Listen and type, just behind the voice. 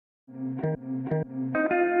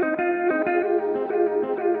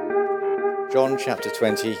John chapter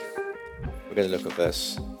 20, we're going to look at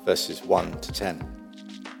verses 1 to 10.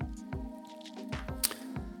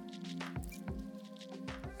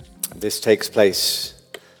 This takes place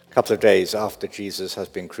a couple of days after Jesus has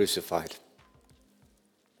been crucified.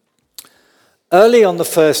 Early on the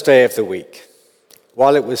first day of the week,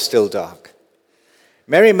 while it was still dark,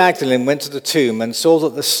 Mary Magdalene went to the tomb and saw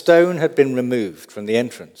that the stone had been removed from the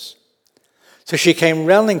entrance. So she came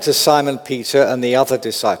running to Simon Peter and the other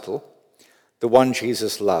disciple, the one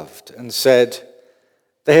Jesus loved, and said,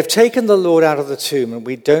 "They have taken the Lord out of the tomb, and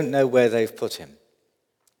we don't know where they've put him."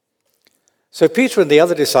 So Peter and the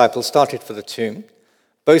other disciple started for the tomb.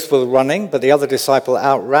 Both were running, but the other disciple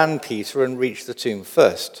outran Peter and reached the tomb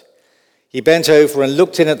first. He bent over and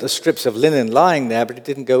looked in at the strips of linen lying there, but he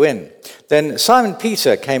didn't go in. Then Simon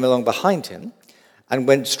Peter came along behind him and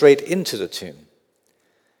went straight into the tomb.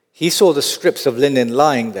 He saw the strips of linen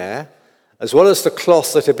lying there, as well as the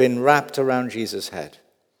cloth that had been wrapped around Jesus' head.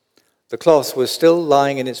 The cloth was still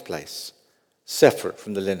lying in its place, separate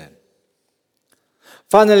from the linen.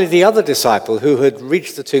 Finally, the other disciple, who had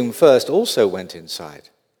reached the tomb first, also went inside.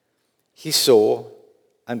 He saw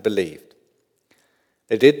and believed.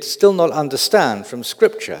 They did still not understand from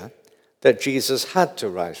Scripture that Jesus had to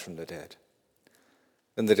rise from the dead.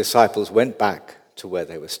 Then the disciples went back to where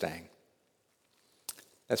they were staying.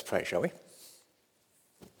 Let's pray, shall we?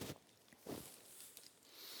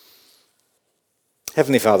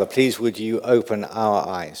 Heavenly Father, please would you open our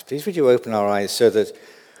eyes. Please would you open our eyes so that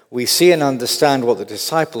we see and understand what the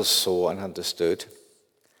disciples saw and understood,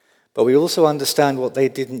 but we also understand what they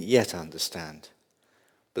didn't yet understand.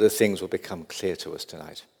 But the things will become clear to us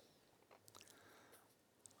tonight.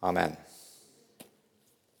 Amen.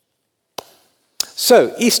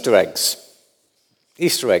 So, Easter eggs.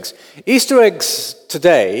 Easter eggs. Easter eggs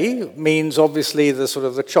today means obviously the sort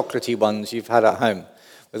of the chocolatey ones you've had at home,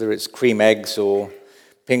 whether it's cream eggs or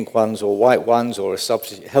pink ones or white ones or a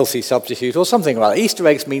healthy substitute or something like that. Easter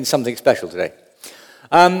eggs means something special today.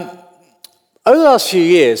 Over the last few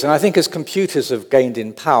years, and I think as computers have gained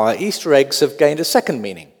in power, Easter eggs have gained a second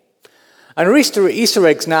meaning. And Easter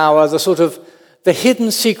eggs now are the sort of the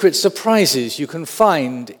hidden secret surprises you can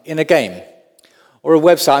find in a game or a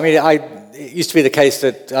website. I mean, it used to be the case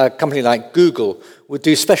that a company like Google would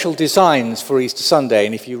do special designs for Easter Sunday,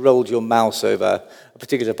 and if you rolled your mouse over a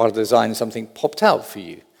particular part of the design, something popped out for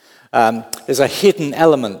you. There's a hidden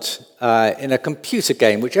element in a computer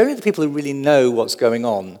game which only the people who really know what's going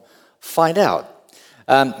on find out.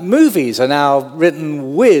 Movies are now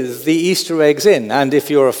written with the Easter eggs in, and if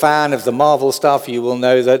you're a fan of the Marvel stuff, you will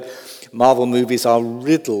know that Marvel movies are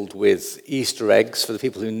riddled with Easter eggs for the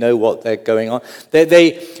people who know what they're going on.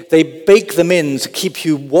 They bake them in to keep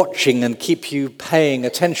you watching and keep you paying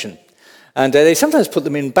attention. And they sometimes put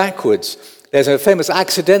them in backwards. There's a famous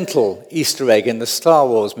accidental Easter egg in the Star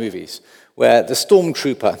Wars movies where the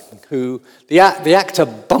stormtrooper, the actor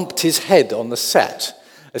bumped his head on the set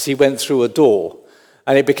as he went through a door.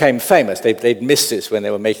 And it became famous. They'd missed this when they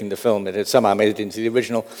were making the film. It had somehow made it into the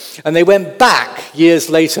original. And they went back years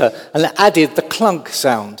later and added the clunk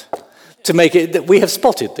sound to make it that we have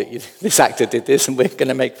spotted that this actor did this and we're going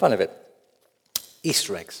to make fun of it.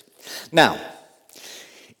 Easter eggs. Now,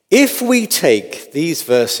 if we take these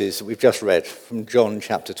verses that we've just read from John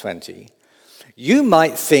chapter 20, you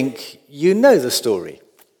might think you know the story.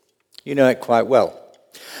 You know it quite well.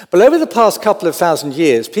 But over the past couple of thousand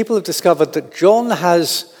years, people have discovered that John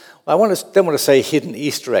has, don't want to say hidden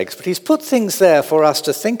Easter eggs, but he's put things there for us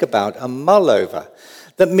to think about and mull over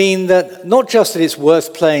that mean that not just that it's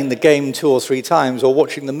worth playing the game 2 or 3 times or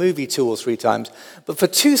watching the movie 2 or 3 times, but for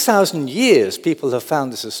 2,000 years, people have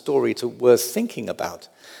found this a story worth thinking about,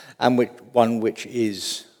 and one which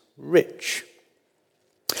is rich.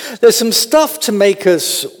 There's some stuff to make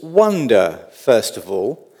us wonder, first of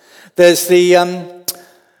all. There's the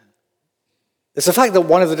fact that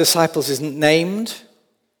one of the disciples isn't named,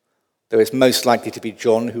 though it's most likely to be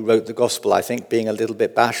John who wrote the gospel, I think, being a little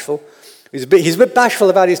bit bashful. He's a bit bashful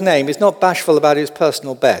about his name. He's not bashful about his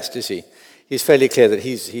personal best, is he? He's fairly clear that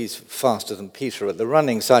he's faster than Peter at the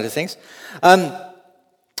running side of things.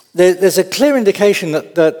 There's a clear indication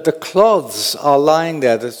that the cloths are lying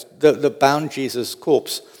there that bound Jesus'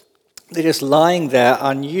 corpse. They're just lying there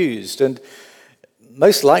unused. And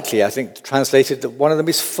most likely, I think, translated that one of them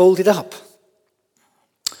is folded up.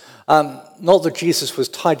 Not that Jesus was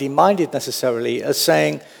tidy-minded necessarily, as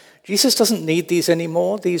saying, Jesus doesn't need these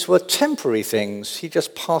anymore. These were temporary things. He's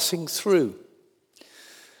just passing through.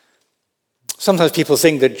 Sometimes people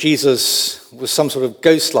think that Jesus was some sort of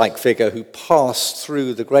ghost-like figure who passed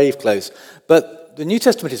through the grave clothes. But the New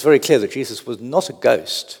Testament is very clear that Jesus was not a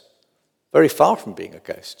ghost, very far from being a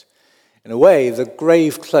ghost. In a way, the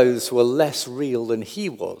grave clothes were less real than he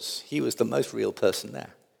was. He was the most real person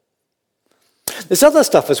there. There's other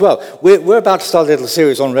stuff as well. We're about to start a little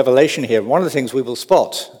series on Revelation here. One of the things we will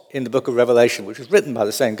spot in the book of Revelation, which was written by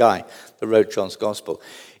the same guy that wrote John's Gospel,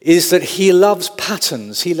 is that he loves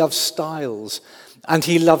patterns, he loves styles, and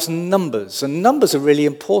he loves numbers. And numbers are really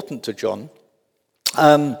important to John.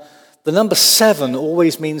 The number 7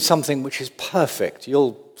 always means something which is perfect.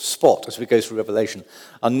 You'll spot as we go through Revelation.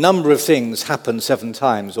 A number of things happen 7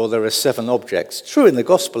 times, or there are 7 objects. True in the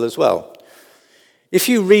Gospel as well. If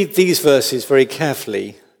you read these verses very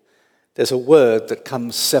carefully, there's a word that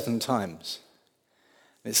comes 7 times.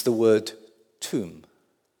 It's the word tomb.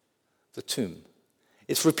 The tomb.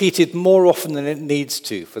 It's repeated more often than it needs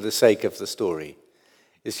to for the sake of the story.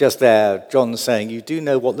 It's just there, John saying, you do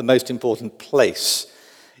know what the most important place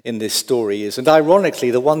in this story is. And ironically,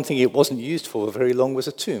 the one thing it wasn't used for very long was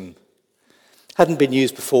a tomb. Hadn't been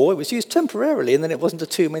used before. It was used temporarily, and then it wasn't a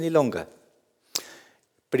tomb any longer.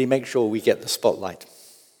 But he makes sure we get the spotlight.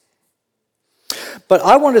 But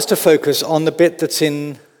I want us to focus on the bit that's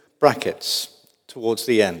in brackets towards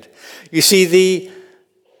the end. You see,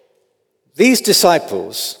 these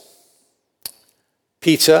disciples,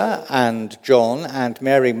 Peter and John and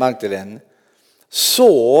Mary Magdalene,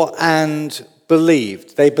 saw and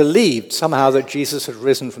believed. They believed somehow that Jesus had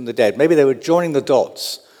risen from the dead. Maybe they were joining the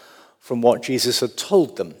dots from what Jesus had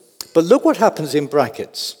told them. But look what happens in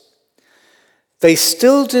brackets. They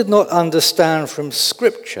still did not understand from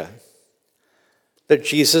Scripture that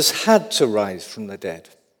Jesus had to rise from the dead.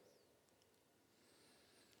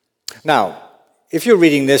 Now, if you're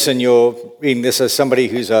reading this and you're reading this as somebody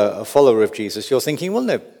who's a follower of Jesus, you're thinking, well,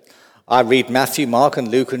 no, I read Matthew, Mark, and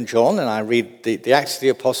Luke, and John, and I read the Acts of the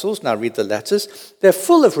Apostles, and I read the letters. They're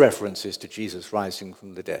full of references to Jesus rising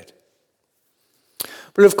from the dead.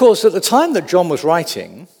 But of course, at the time that John was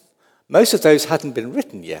writing, most of those hadn't been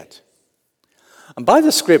written yet. And by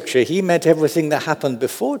the Scripture, he meant everything that happened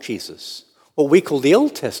before Jesus, what we call the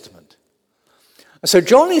Old Testament. And so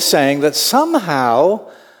John is saying that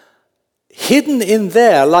somehow, hidden in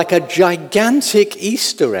there like a gigantic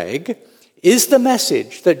Easter egg, is the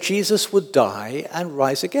message that Jesus would die and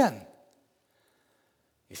rise again.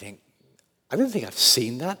 You think, I don't think I've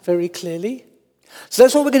seen that very clearly. So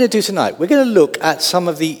that's what we're going to do tonight. We're going to look at some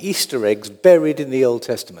of the Easter eggs buried in the Old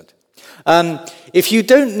Testament. If you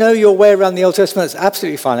don't know your way around the Old Testament, that's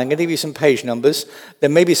absolutely fine. I'm going to give you some page numbers. There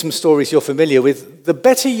may be some stories you're familiar with. The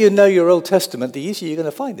better you know your Old Testament, the easier you're going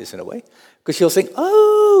to find this in a way. Because you'll think,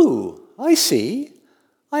 oh, I see.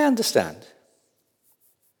 I understand.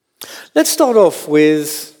 Let's start off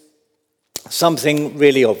with something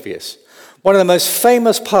really obvious. One of the most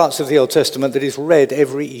famous parts of the Old Testament that is read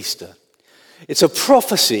every Easter. It's a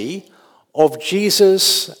prophecy of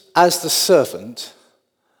Jesus as the servant,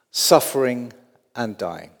 suffering and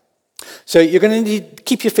dying. So you're going to need to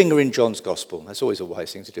keep your finger in John's Gospel. That's always a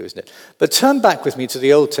wise thing to do, isn't it? But turn back with me to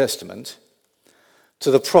the Old Testament,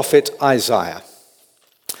 to the prophet Isaiah.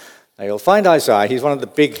 Now you'll find Isaiah, he's one of the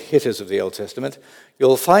big hitters of the Old Testament.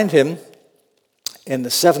 You'll find him in the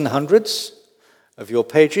 700s of your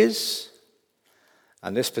pages,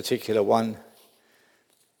 and this particular one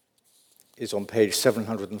is on page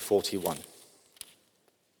 741.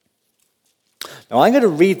 Now I'm going to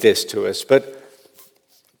read this to us, but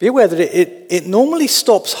be aware that it normally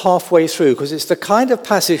stops halfway through, because it's the kind of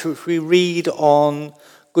passage which we read on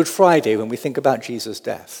Good Friday when we think about Jesus'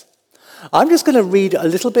 death. I'm just going to read a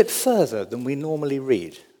little bit further than we normally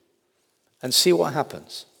read and see what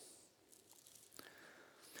happens.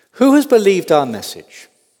 Who has believed our message?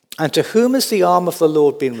 And to whom has the arm of the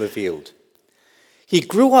Lord been revealed? He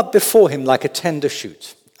grew up before him like a tender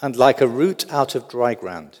shoot, and like a root out of dry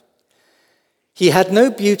ground. He had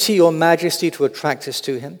no beauty or majesty to attract us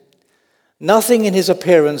to him, nothing in his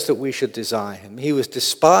appearance that we should desire him. He was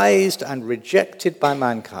despised and rejected by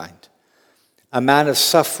mankind, a man of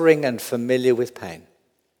suffering and familiar with pain.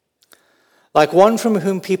 Like one from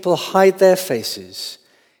whom people hide their faces,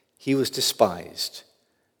 he was despised,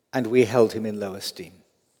 and we held him in low esteem.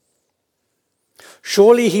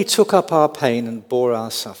 Surely he took up our pain and bore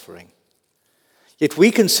our suffering. Yet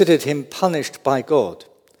we considered him punished by God,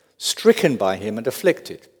 stricken by him and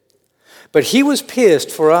afflicted. But he was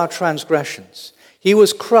pierced for our transgressions. He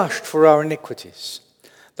was crushed for our iniquities.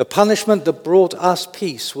 The punishment that brought us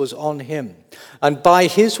peace was on him, and by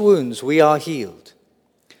his wounds we are healed.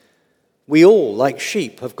 We all, like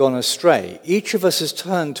sheep, have gone astray. Each of us has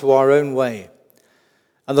turned to our own way,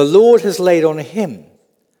 and the Lord has laid on him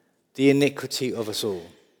the iniquity of us all.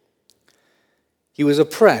 He was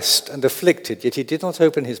oppressed and afflicted, yet he did not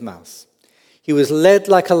open his mouth. He was led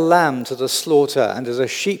like a lamb to the slaughter, and as a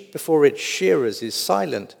sheep before its shearers is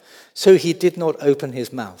silent, so he did not open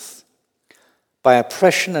his mouth. By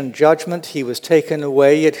oppression and judgment he was taken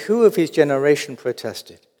away, yet who of his generation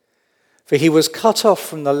protested? For he was cut off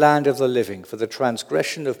from the land of the living. For the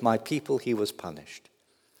transgression of my people he was punished.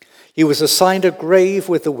 He was assigned a grave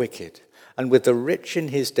with the wicked, and with the rich in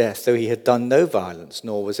his death, though he had done no violence,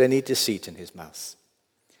 nor was any deceit in his mouth.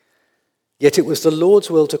 Yet it was the Lord's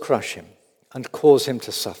will to crush him and cause him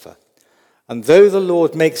to suffer. And though the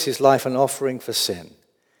Lord makes his life an offering for sin,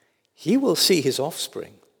 he will see his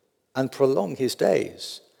offspring and prolong his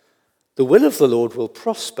days. The will of the Lord will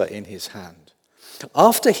prosper in his hand.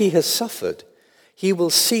 After he has suffered, he will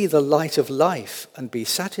see the light of life and be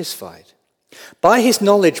satisfied. By his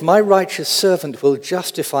knowledge, my righteous servant will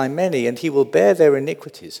justify many, and he will bear their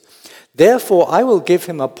iniquities. Therefore, I will give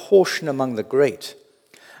him a portion among the great,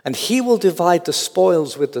 and he will divide the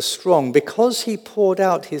spoils with the strong, because he poured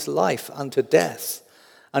out his life unto death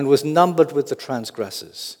and was numbered with the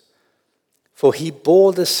transgressors. For he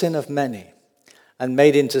bore the sin of many and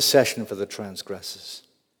made intercession for the transgressors.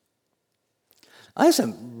 That's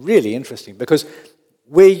really interesting, because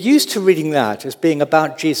we're used to reading that as being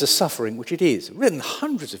about Jesus' suffering, which it is, written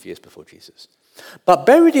hundreds of years before Jesus. But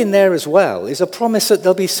buried in there as well is a promise that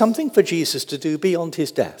there'll be something for Jesus to do beyond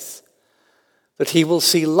his death, that he will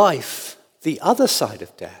see life, the other side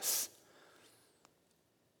of death.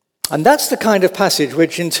 And that's the kind of passage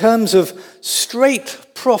which, in terms of straight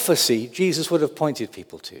prophecy, Jesus would have pointed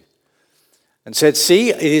people to. And said,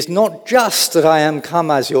 see, it is not just that I am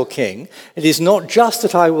come as your king. It is not just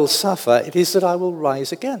that I will suffer. It is that I will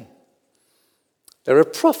rise again. There are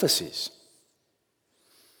prophecies.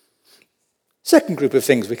 Second group of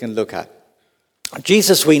things we can look at.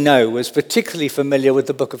 Jesus, we know, was particularly familiar with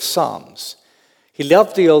the book of Psalms. He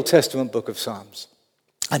loved the Old Testament book of Psalms.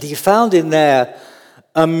 And he found in there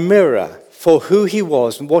a mirror for who he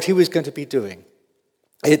was and what he was going to be doing.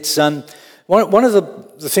 It's one of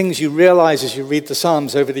the things you realize as you read the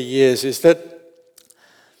Psalms over the years is that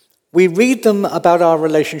we read them about our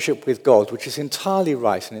relationship with God, which is entirely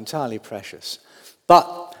right and entirely precious.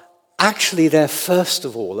 But actually, they're first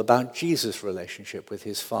of all about Jesus' relationship with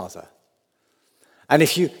his Father. And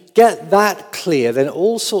if you get that clear, then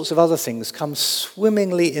all sorts of other things come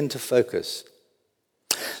swimmingly into focus.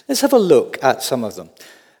 Let's have a look at some of them.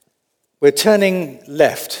 We're turning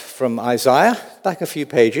left from Isaiah, back a few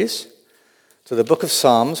pages, to the book of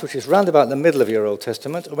Psalms, which is round about the middle of your Old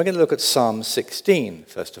Testament. And we're going to look at Psalm 16,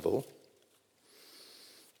 first of all.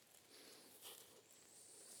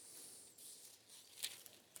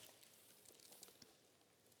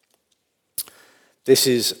 This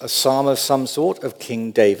is a psalm of some sort of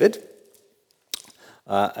King David,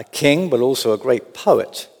 a king, but also a great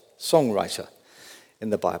poet, songwriter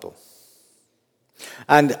in the Bible.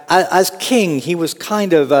 And as king, he was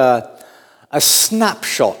kind of a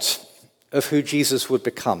snapshot of who Jesus would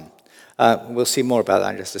become. We'll see more about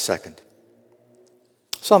that in just a second.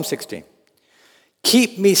 Psalm 16.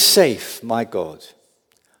 Keep me safe, my God,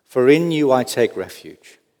 for in you I take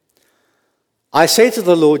refuge. I say to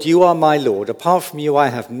the Lord, you are my Lord. Apart from you I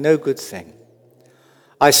have no good thing.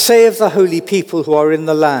 I say of the holy people who are in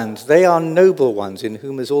the land, they are noble ones in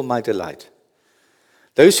whom is all my delight.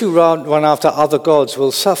 Those who run after other gods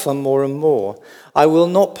will suffer more and more. I will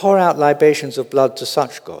not pour out libations of blood to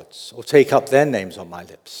such gods, or take up their names on my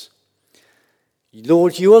lips.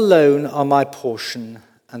 Lord, you alone are my portion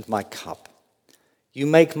and my cup. You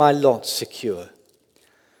make my lot secure.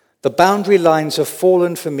 The boundary lines have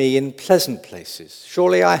fallen for me in pleasant places.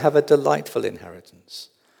 Surely I have a delightful inheritance.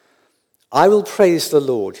 I will praise the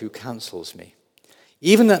Lord who counsels me.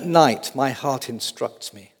 Even at night my heart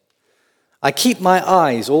instructs me. I keep my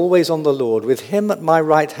eyes always on the Lord. With him at my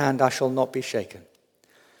right hand I shall not be shaken.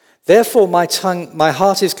 Therefore my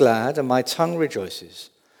heart is glad and my tongue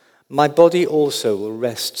rejoices. My body also will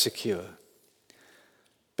rest secure.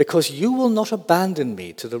 Because you will not abandon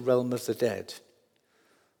me to the realm of the dead,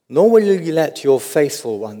 nor will you let your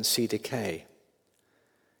faithful one see decay.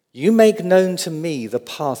 You make known to me the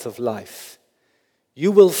path of life.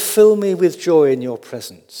 You will fill me with joy in your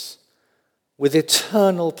presence, with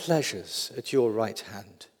eternal pleasures at your right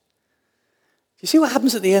hand. You see what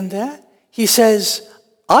happens at the end there? He says,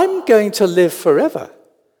 I'm going to live forever.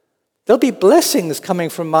 There'll be blessings coming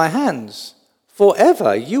from my hands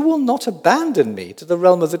forever. You will not abandon me to the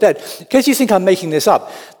realm of the dead. In case you think I'm making this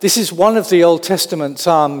up, this is one of the Old Testament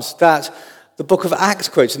psalms that the book of Acts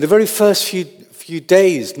quotes, in the very first few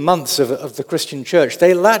days, months of the Christian church,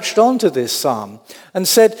 they latched onto this psalm and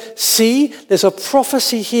said, see, there's a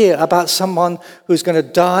prophecy here about someone who's going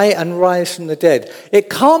to die and rise from the dead. It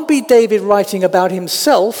can't be David writing about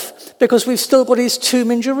himself because we've still got his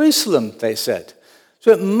tomb in Jerusalem, they said.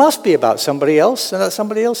 So it must be about somebody else, and that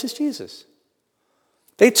somebody else is Jesus.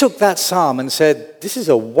 They took that psalm and said, this is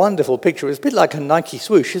a wonderful picture. It's a bit like a Nike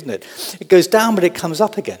swoosh, isn't it? It goes down, but it comes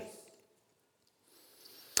up again.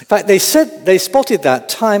 In fact, they spotted that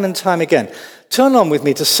time and time again. Turn on with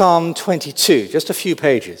me to Psalm 22, just a few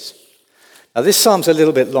pages. Now, this psalm's a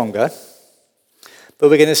little bit longer, but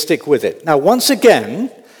we're going to stick with it. Now, once again,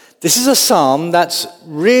 this is a psalm that's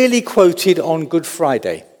really quoted on Good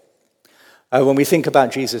Friday when we think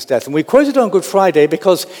about Jesus' death. And we quote it on Good Friday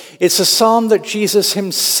because it's a psalm that Jesus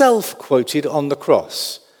himself quoted on the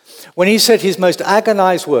cross. When he said his most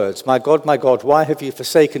agonized words, my God, why have you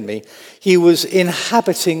forsaken me?" he was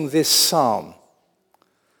inhabiting this psalm.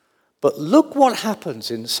 But look what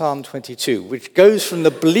happens in Psalm 22, which goes from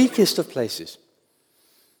the bleakest of places.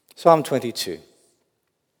 Psalm 22.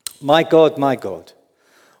 My God,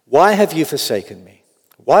 why have you forsaken me?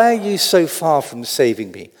 Why are you so far from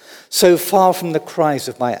saving me, so far from the cries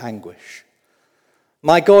of my anguish?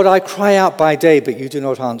 My God, I cry out by day, but you do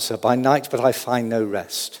not answer, by night, but I find no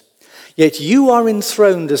rest. Yet you are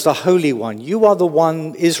enthroned as the Holy One. You are the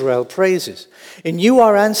one Israel praises. In you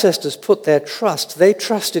our ancestors put their trust. They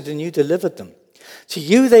trusted and you delivered them. To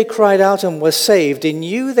you they cried out and were saved. In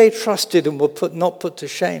you they trusted and were not put to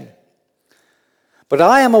shame. But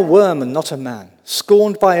I am a worm and not a man,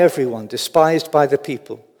 scorned by everyone, despised by the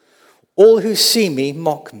people. All who see me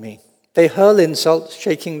mock me. They hurl insults,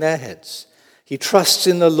 shaking their heads. He trusts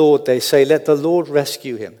in the Lord, they say. Let the Lord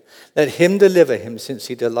rescue him. Let him deliver him, since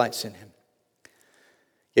he delights in him.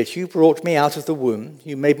 Yet you brought me out of the womb.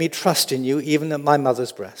 You made me trust in you, even at my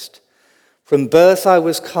mother's breast. From birth I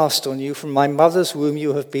was cast on you. From my mother's womb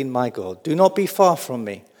you have been my God. Do not be far from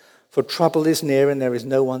me, for trouble is near and there is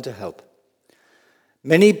no one to help.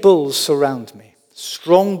 Many bulls surround me.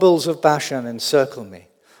 Strong bulls of Bashan encircle me.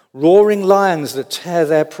 Roaring lions that tear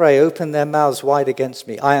their prey open their mouths wide against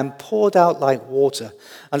me. I am poured out like water,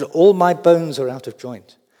 and all my bones are out of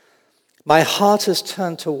joint. My heart has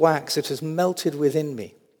turned to wax, it has melted within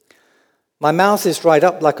me. My mouth is dried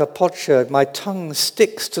up like a potsherd, my tongue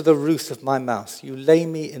sticks to the roof of my mouth. You lay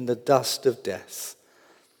me in the dust of death.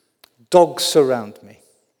 Dogs surround me.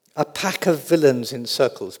 A pack of villains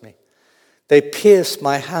encircles me. They pierce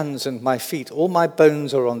my hands and my feet. All my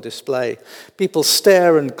bones are on display. People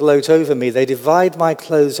stare and gloat over me. They divide my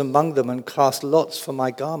clothes among them and cast lots for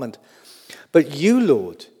my garment. But you,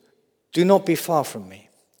 Lord, do not be far from me.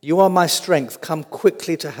 You are my strength. Come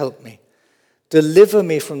quickly to help me. Deliver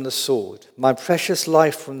me from the sword, my precious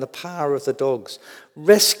life from the power of the dogs.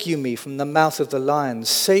 Rescue me from the mouth of the lion.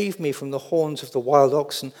 Save me from the horns of the wild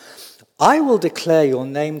oxen. I will declare your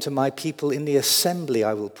name to my people. In the assembly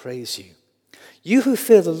I will praise you. You who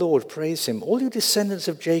fear the Lord, praise him. All you descendants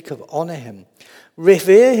of Jacob, honor him.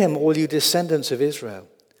 Revere him, all you descendants of Israel.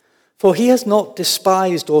 For he has not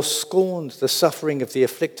despised or scorned the suffering of the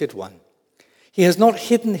afflicted one. He has not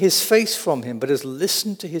hidden his face from him, but has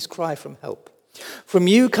listened to his cry for help. From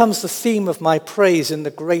you comes the theme of my praise in the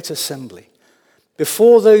great assembly.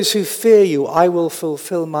 Before those who fear you, I will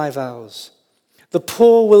fulfill my vows. The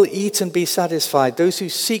poor will eat and be satisfied. Those who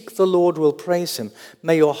seek the Lord will praise him.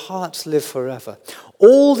 May your hearts live forever.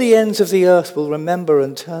 All the ends of the earth will remember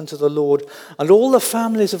and turn to the Lord, and all the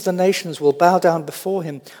families of the nations will bow down before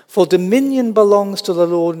him. For dominion belongs to the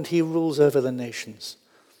Lord, and he rules over the nations.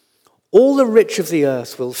 All the rich of the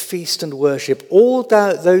earth will feast and worship. All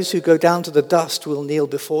those who go down to the dust will kneel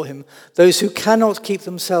before him. Those who cannot keep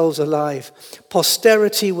themselves alive.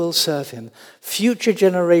 Posterity will serve him. Future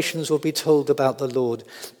generations will be told about the Lord.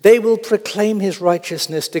 They will proclaim his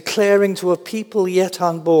righteousness, declaring to a people yet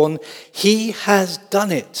unborn, he has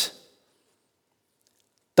done it.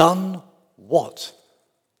 Done what?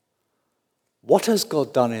 What has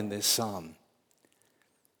God done in this psalm?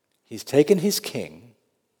 He's taken his king,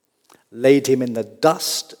 laid him in the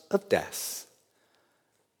dust of death,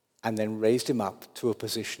 and then raised him up to a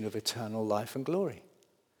position of eternal life and glory.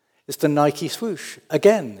 It's the Nike swoosh,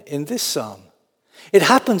 again, in this psalm. It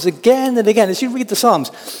happens again and again. As you read the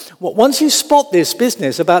Psalms, once you spot this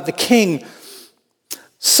business about the king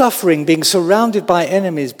suffering, being surrounded by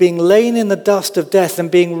enemies, being laid in the dust of death,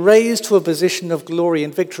 and being raised to a position of glory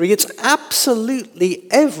and victory, it's absolutely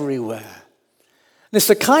everywhere. And it's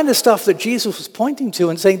the kind of stuff that Jesus was pointing to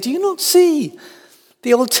and saying, do you not see?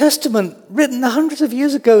 The Old Testament, written hundreds of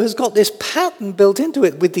years ago, has got this pattern built into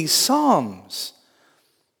it with these psalms.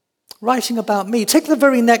 writing about me. Take the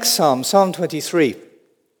very next psalm, Psalm 23.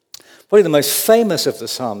 Probably the most famous of the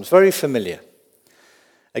psalms, very familiar.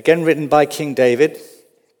 Again written by King David,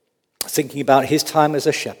 thinking about his time as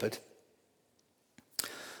a shepherd.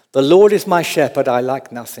 The Lord is my shepherd, I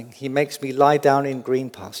lack nothing. He makes me lie down in green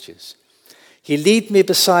pastures. He leads me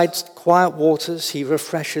beside quiet waters. He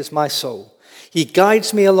refreshes my soul. He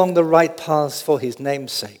guides me along the right paths for his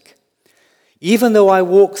name's sake. Even though I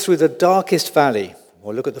walk through the darkest valley,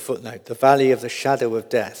 or look at the footnote, the valley of the shadow of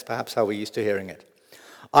death, perhaps how we're used to hearing it,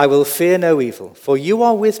 I will fear no evil, for you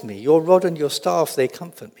are with me. Your rod and your staff, they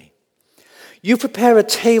comfort me. You prepare a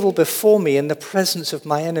table before me in the presence of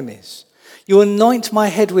my enemies. You anoint my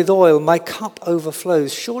head with oil, my cup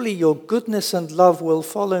overflows. Surely your goodness and love will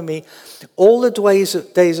follow me all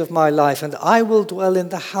the days of my life, and I will dwell in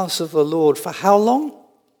the house of the Lord. For how long?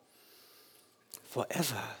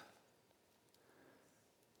 Forever.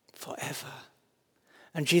 Forever.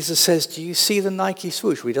 And Jesus says, do you see the Nike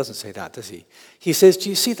swoosh? Well, he doesn't say that, does he? He says, do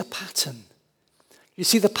you see the pattern? You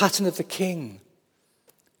see the pattern of the king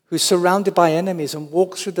who's surrounded by enemies and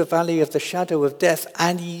walks through the valley of the shadow of death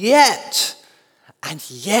and yet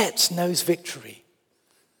knows victory.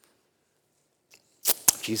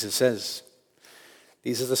 Jesus says,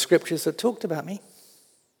 these are the scriptures that talked about me.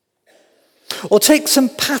 Or take some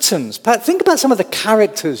patterns. Think about some of the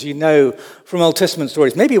characters you know from Old Testament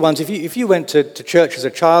stories. Maybe ones, if you went to church as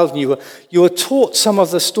a child and you were taught some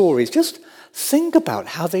of the stories, just think about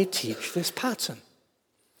how they teach this pattern.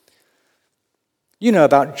 You know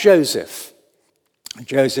about Joseph and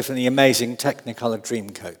the amazing Technicolor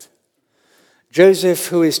Dreamcoat. Joseph,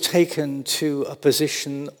 who is taken to a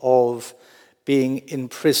position of being in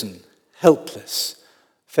prison, helpless,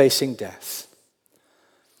 facing death.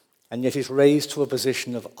 And yet he's raised to a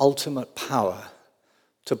position of ultimate power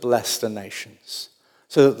to bless the nations.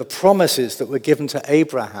 So that the promises that were given to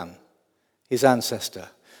Abraham, his ancestor,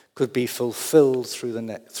 could be fulfilled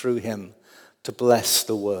through him to bless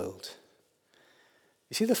the world.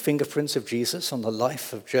 You see the fingerprints of Jesus on the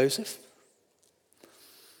life of Joseph?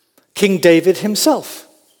 King David himself,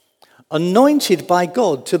 anointed by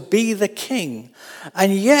God to be the king,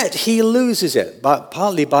 and yet he loses it,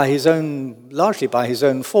 largely by his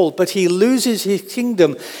own fault, but he loses his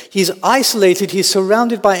kingdom. He's isolated, he's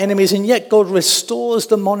surrounded by enemies, and yet God restores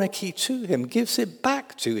the monarchy to him, gives it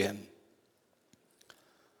back to him,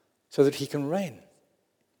 so that he can reign.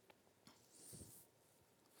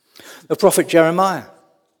 The prophet Jeremiah,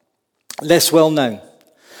 less well known,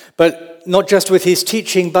 but not just with his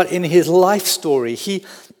teaching, but in his life story, he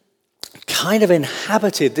kind of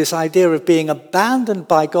inhabited this idea of being abandoned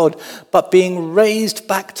by God, but being raised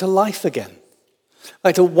back to life again.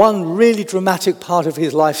 Like one really dramatic part of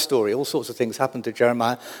his life story, all sorts of things happened to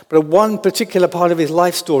Jeremiah, but one particular part of his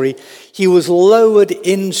life story, he was lowered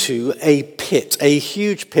into a pit, a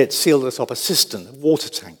huge pit sealed at the top, a cistern, a water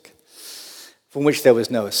tank, from which there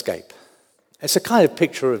was no escape. It's a kind of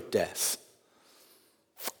picture of death.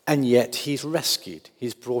 And yet he's rescued.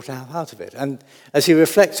 He's brought out of it. And as he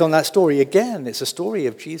reflects on that story again, it's a story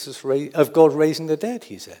of of God raising the dead,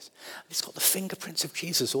 he says. It's got the fingerprints of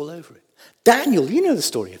Jesus all over it. Daniel, you know the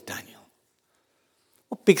story of Daniel.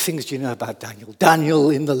 What big things do you know about Daniel? Daniel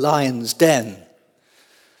in the lion's den,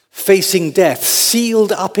 facing death,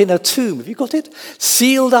 sealed up in a tomb. Have you got it?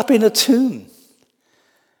 Sealed up in a tomb.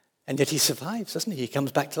 And yet he survives, doesn't he? He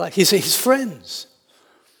comes back to life. His friends.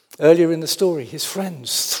 Earlier in the story, his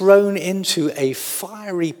friends thrown into a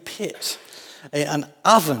fiery pit, an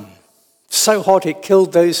oven, so hot it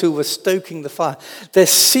killed those who were stoking the fire. They're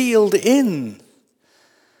sealed in.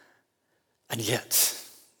 And yet,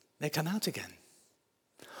 they come out again.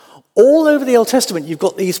 All over the Old Testament, you've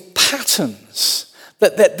got these patterns.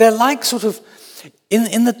 They're like sort of,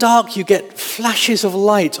 in the dark, you get flashes of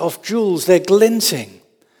light of jewels. They're glinting.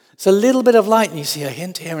 It's a little bit of light, and you see a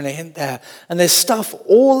hint here and a hint there. And there's stuff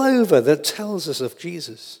all over that tells us of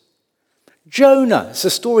Jesus. Jonah, it's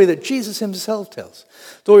a story that Jesus himself tells.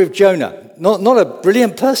 The story of Jonah, not a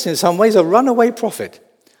brilliant person in some ways, a runaway prophet.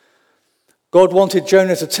 God wanted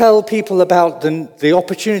Jonah to tell people about the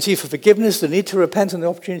opportunity for forgiveness, the need to repent and the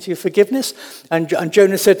opportunity of forgiveness. And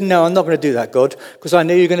Jonah said, no, I'm not going to do that, God, because I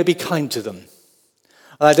know you're going to be kind to them.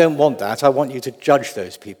 I don't want that. I want you to judge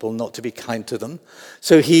those people, not to be kind to them.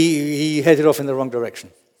 So he headed off in the wrong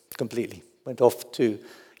direction, completely. Went off to,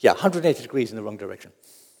 180 degrees in the wrong direction.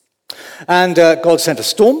 And God sent a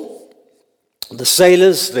storm. The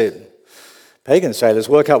sailors, the pagan sailors,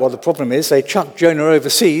 work out what the problem is. They chuck Jonah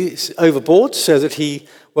overboard so that he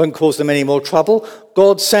won't cause them any more trouble.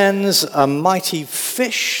 God sends a mighty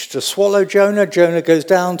fish to swallow Jonah. Jonah goes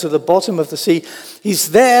down to the bottom of the sea.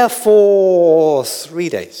 He's there for 3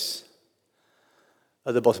 days.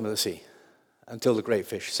 at the bottom of the sea until the great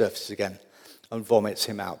fish surfaces again and vomits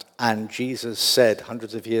him out. And Jesus said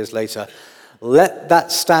hundreds of years later, let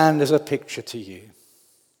that stand as a picture to you,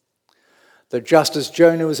 that just as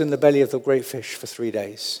Jonah was in the belly of the great fish for 3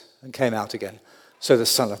 days and came out again, so the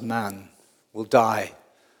Son of Man will die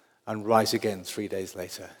and rise again 3 days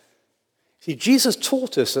later. See, Jesus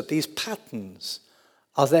taught us that these patterns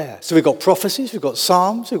are there. So we've got prophecies, we've got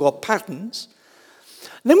psalms, we've got patterns.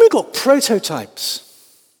 And then we've got prototypes.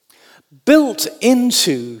 Built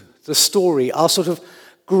into the story are sort of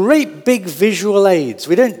great big visual aids.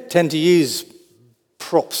 We don't tend to use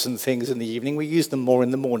props and things in the evening. We use them more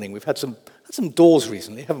in the morning. We've had some doors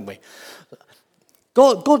recently, haven't we?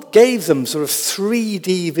 God gave them sort of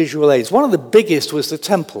 3D visual aids. One of the biggest was the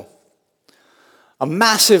temple. A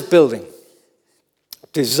massive building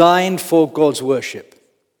designed for God's worship.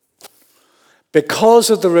 Because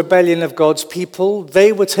of the rebellion of God's people,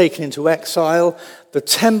 they were taken into exile. The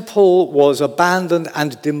temple was abandoned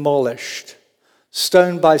and demolished,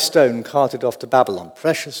 stone by stone, carted off to Babylon.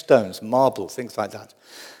 Precious stones, marble, things like that,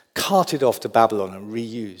 carted off to Babylon and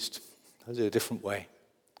reused. That was a different way.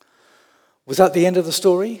 Was that the end of the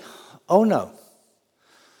story? Oh no.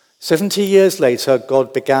 70 years later,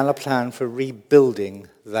 God began a plan for rebuilding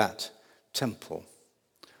that temple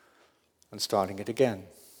and starting it again.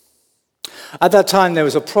 At that time, there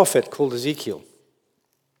was a prophet called Ezekiel,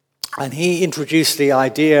 and he introduced the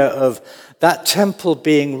idea of that temple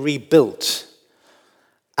being rebuilt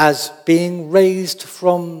as being raised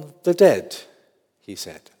from the dead, he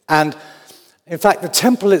said. And in fact, the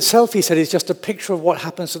temple itself, he said, is just a picture of what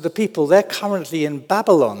happens to the people. They're currently in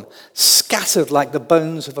Babylon, scattered like the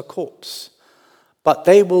bones of a corpse. But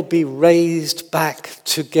they will be raised back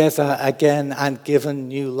together again and given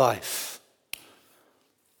new life.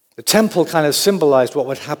 The temple kind of symbolized what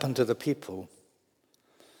would happen to the people.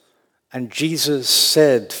 And Jesus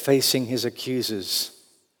said, facing his accusers,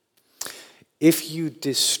 if you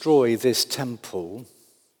destroy this temple,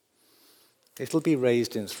 it'll be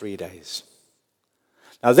raised in 3 days.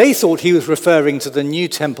 Now, they thought he was referring to the new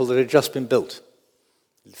temple that had just been built.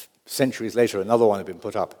 Centuries later, another one had been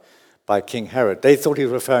put up by King Herod. They thought he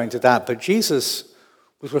was referring to that, but Jesus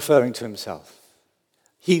was referring to himself.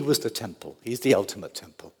 He was the temple. He's the ultimate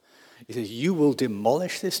temple. He says, you will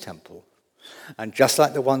demolish this temple, and just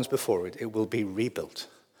like the ones before it, it will be rebuilt.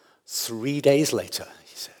 3 days later,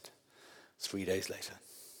 he said. 3 days later.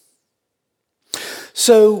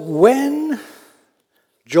 So when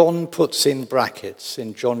John puts in brackets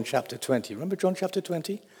in John chapter 20, remember John chapter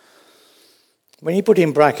 20? When he put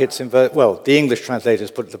in brackets in the English translators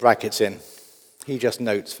put the brackets in, he just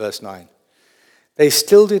notes verse 9. They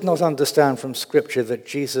still did not understand from Scripture that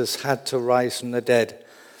Jesus had to rise from the dead.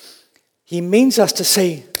 He means us to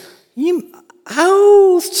say,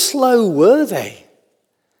 how slow were they?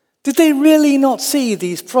 Did they really not see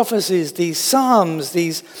these prophecies, these psalms,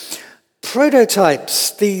 these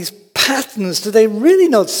prototypes, these patterns? Did they really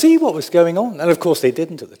not see what was going on? And of course they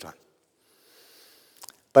didn't at the time.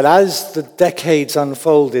 But as the decades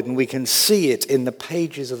unfolded, and we can see it in the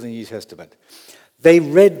pages of the New Testament, they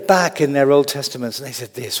read back in their Old Testaments and they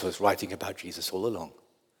said, this was writing about Jesus all along.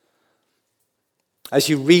 As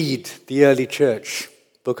you read the early church,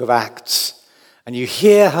 book of Acts, and you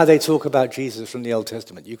hear how they talk about Jesus from the Old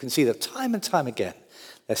Testament, you can see that time and time again,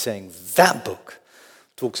 they're saying that book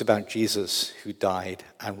talks about Jesus who died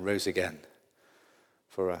and rose again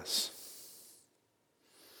for us.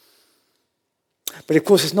 But of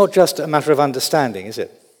course, it's not just a matter of understanding, is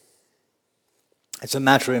it? It's a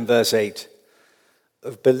matter in verse 8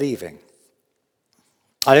 of believing.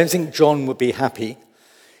 I don't think John would be happy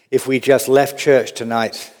if we just left church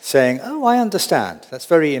tonight saying, oh, I understand. That's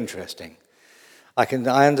very interesting.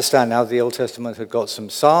 I understand now the Old Testament had got some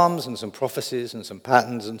psalms and some prophecies and some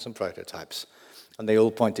patterns and some prototypes. And they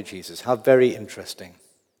all point to Jesus. How very interesting.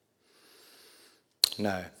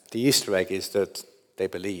 No, the Easter egg is that they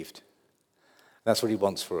believed. That's what he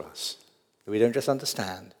wants for us. We don't just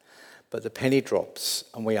understand, but the penny drops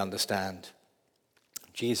and we understand.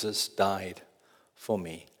 Jesus died for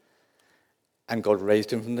me. And God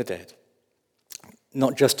raised him from the dead.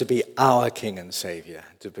 Not just to be our King and Savior,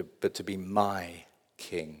 but to be my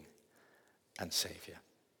King and Savior.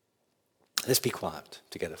 Let's be quiet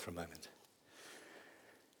together for a moment.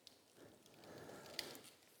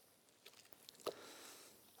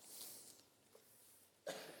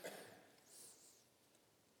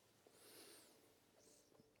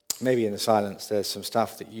 Maybe in the silence there's some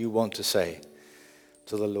stuff that you want to say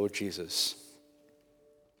to the Lord Jesus,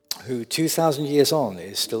 who 2,000 years on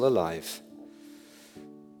is still alive.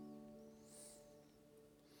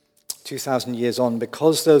 2,000 years on,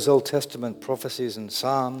 because those Old Testament prophecies and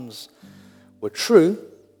Psalms were true,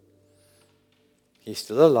 he's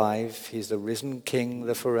still alive. He's the risen King,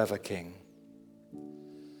 the forever King.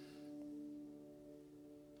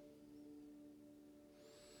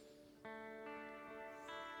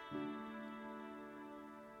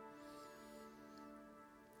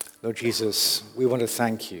 Lord Jesus, we want to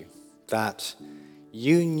thank you that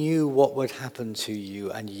you knew what would happen to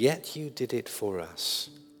you, and yet you did it for us.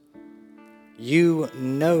 You,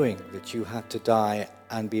 knowing that you had to die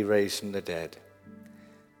and be raised from the dead,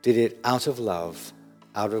 did it out of love,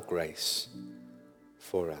 out of grace,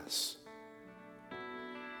 for us.